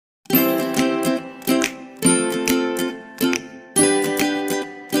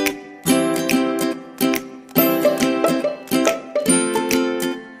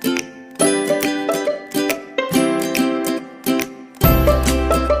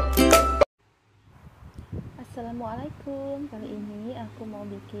Assalamualaikum. Kali ini aku mau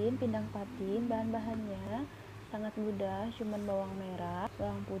bikin pindang patin. Bahan-bahannya sangat mudah, cuman bawang merah,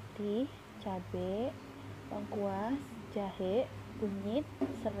 bawang putih, cabai, lengkuas, jahe, kunyit,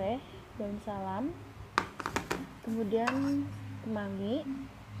 sereh, daun salam, kemudian kemangi,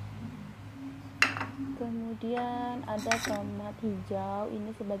 kemudian ada tomat hijau.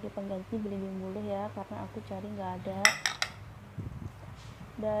 Ini sebagai pengganti belimbing bulu ya, karena aku cari nggak ada.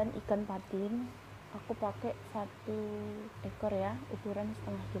 Dan ikan patin aku pakai 1 ekor ya, ukuran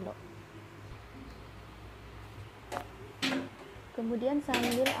setengah kilo. Kemudian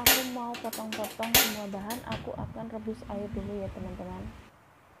sambil aku mau potong-potong semua bahan, aku akan rebus air dulu ya teman-teman.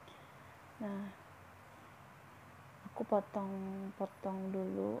 Nah, aku potong-potong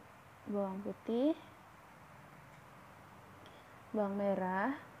dulu bawang putih, bawang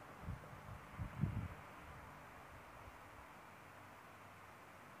merah,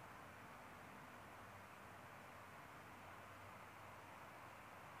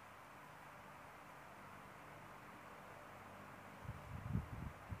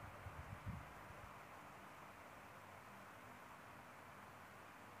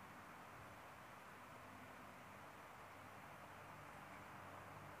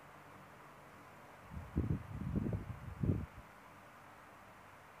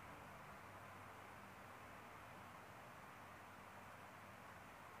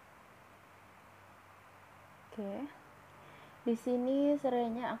 oke. Di sini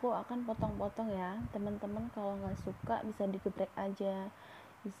serehnya aku akan potong-potong ya, teman-teman. Kalau nggak suka bisa digeprek aja.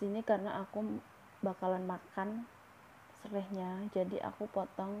 Di sini karena aku bakalan makan serehnya, jadi aku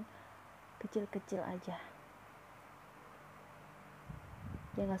potong kecil-kecil aja.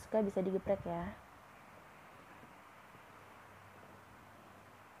 Yang nggak suka bisa digeprek ya.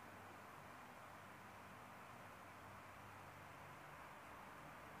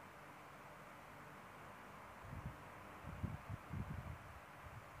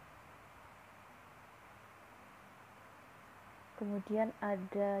 Kemudian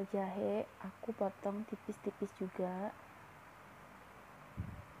ada jahe, aku potong tipis-tipis juga.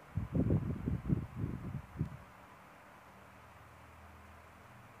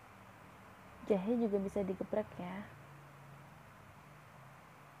 Jahe juga bisa digeprek ya.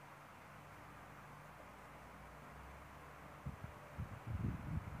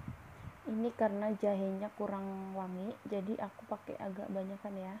 Ini karena jahenya kurang wangi, jadi aku pakai agak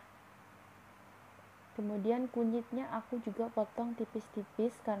banyakan ya. Kemudian kunyitnya aku juga potong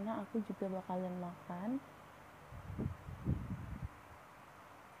tipis-tipis karena aku juga bakalan makan.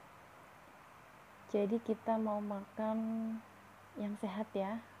 Jadi kita mau makan yang sehat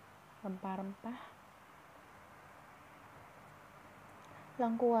ya, rempah-rempah.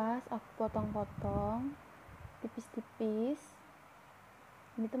 Lengkuas aku potong-potong tipis-tipis.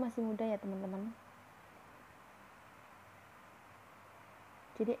 Ini tuh masih muda ya teman-teman,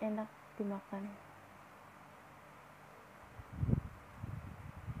 jadi enak dimakan.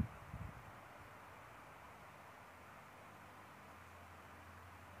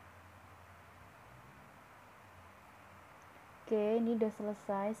 Oke, ini udah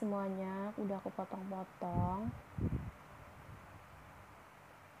selesai semuanya, udah aku potong-potong.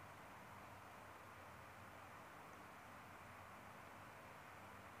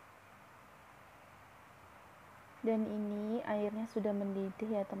 Dan ini airnya sudah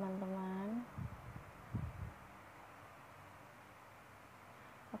mendidih ya teman-teman.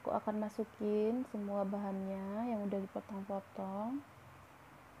 Aku akan masukin semua bahannya yang udah dipotong-potong.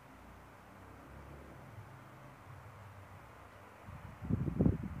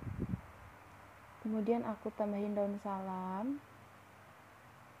 Kemudian aku tambahin daun salam.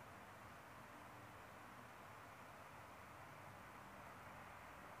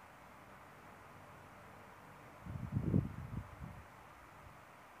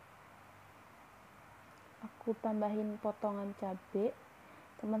 Aku tambahin potongan cabai.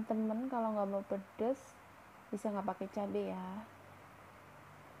 Teman-teman kalau nggak mau pedas bisa nggak pakai cabai ya.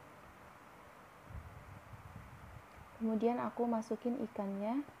 Kemudian aku masukin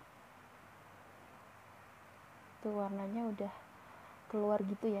ikannya. Tuh warnanya udah keluar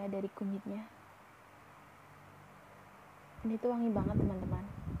gitu ya dari kunyitnya. Ini tuh wangi banget teman-teman,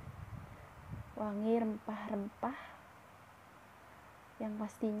 wangi rempah-rempah yang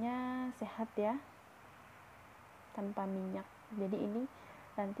pastinya sehat ya, tanpa minyak. Jadi ini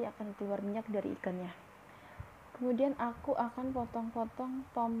nanti akan keluar minyak dari ikannya. Kemudian aku akan potong-potong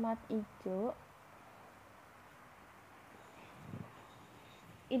tomat hijau.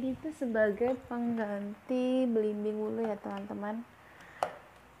 Ini tuh sebagai pengganti belimbing bulu ya teman-teman,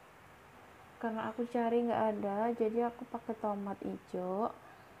 karena aku cari nggak ada, jadi aku pakai tomat hijau.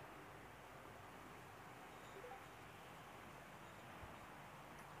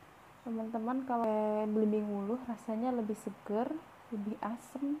 Teman-teman kalau belimbing ulu rasanya lebih seger, lebih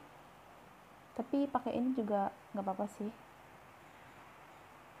asem, tapi pakai ini juga nggak apa-apa sih,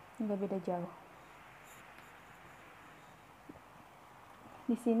 nggak beda jauh.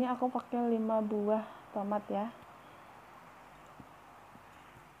 Di sini aku pakai 5 buah tomat ya,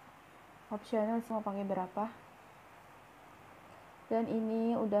 opsional sih mau pakai berapa. Dan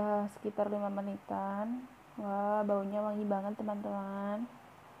ini udah sekitar 5 menitan. Wah, baunya wangi banget teman-teman.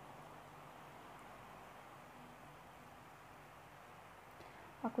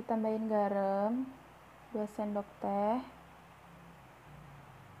 Aku tambahin garam 2 sendok teh.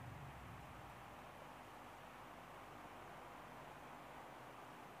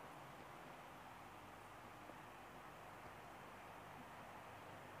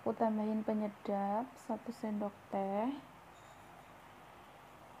 Aku tambahin penyedap 1 sendok teh.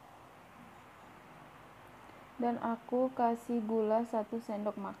 Dan aku kasih gula 1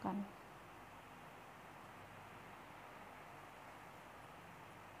 sendok makan.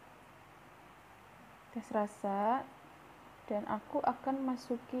 Tes rasa. Dan aku akan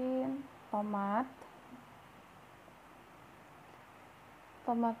masukin tomat.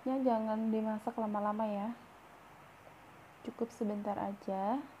 Tomatnya jangan dimasak lama-lama ya, cukup sebentar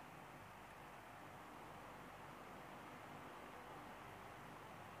aja.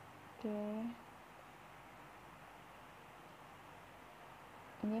 Oke,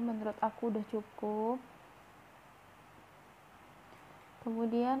 ini menurut aku udah cukup.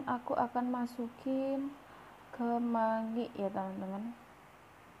 Kemudian aku akan masukin kemangi ya teman-teman.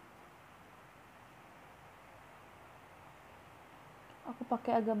 Aku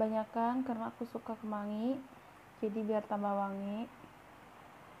pakai agak banyakan karena aku suka kemangi, jadi biar tambah wangi.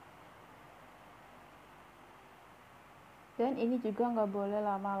 Dan ini juga nggak boleh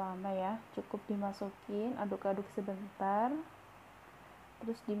lama-lama ya, cukup dimasukin, aduk-aduk sebentar,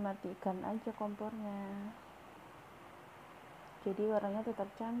 terus dimatikan aja kompornya, jadi warnanya tetap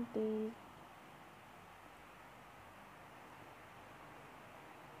cantik.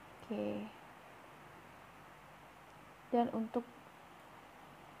 Oke, dan untuk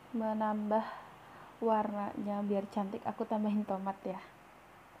menambah warnanya biar cantik, aku tambahin tomat ya,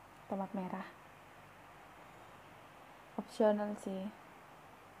 tomat merah, opsional sih.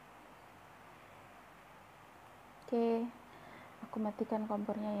 Oke, aku matikan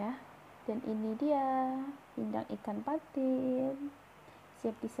kompornya ya. Dan ini dia pindang ikan patin,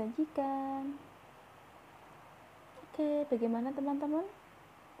 siap disajikan. Oke, bagaimana teman-teman?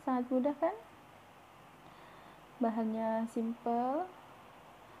 Sangat mudah kan? Bahannya simple,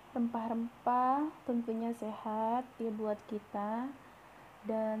 rempah-rempah, tentunya sehat ya buat kita,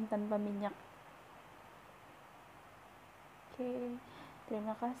 dan tanpa minyak. Oke,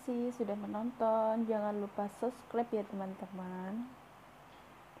 terima kasih sudah menonton. Jangan lupa subscribe ya teman-teman.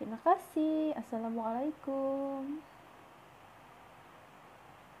 Terima kasih. Assalamualaikum.